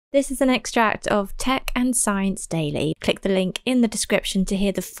This is an extract of Tech and Science Daily. Click the link in the description to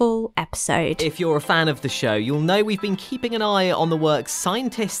hear the full episode. If you're a fan of the show, you'll know we've been keeping an eye on the work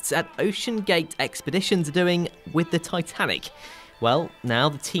scientists at OceanGate Expeditions are doing with the Titanic. Well, now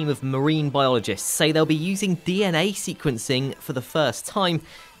the team of marine biologists say they'll be using DNA sequencing for the first time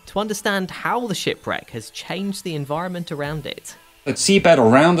to understand how the shipwreck has changed the environment around it. The seabed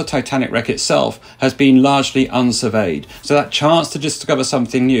around the Titanic wreck itself has been largely unsurveyed. So that chance to discover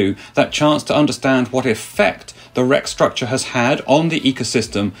something new, that chance to understand what effect the wreck structure has had on the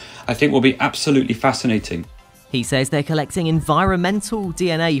ecosystem, I think will be absolutely fascinating. He says they're collecting environmental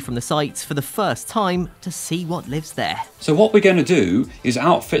DNA from the sites for the first time to see what lives there. So what we're going to do is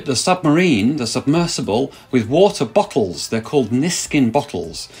outfit the submarine, the submersible, with water bottles. They're called Niskin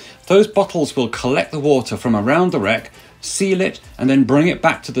bottles. Those bottles will collect the water from around the wreck, seal it, and then bring it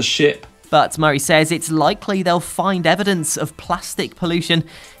back to the ship. But Murray says it's likely they'll find evidence of plastic pollution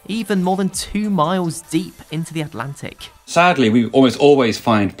even more than 2 miles deep into the Atlantic. Sadly, we almost always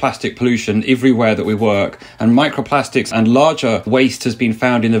find plastic pollution everywhere that we work, and microplastics and larger waste has been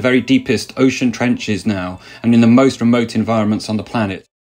found in the very deepest ocean trenches now, and in the most remote environments on the planet.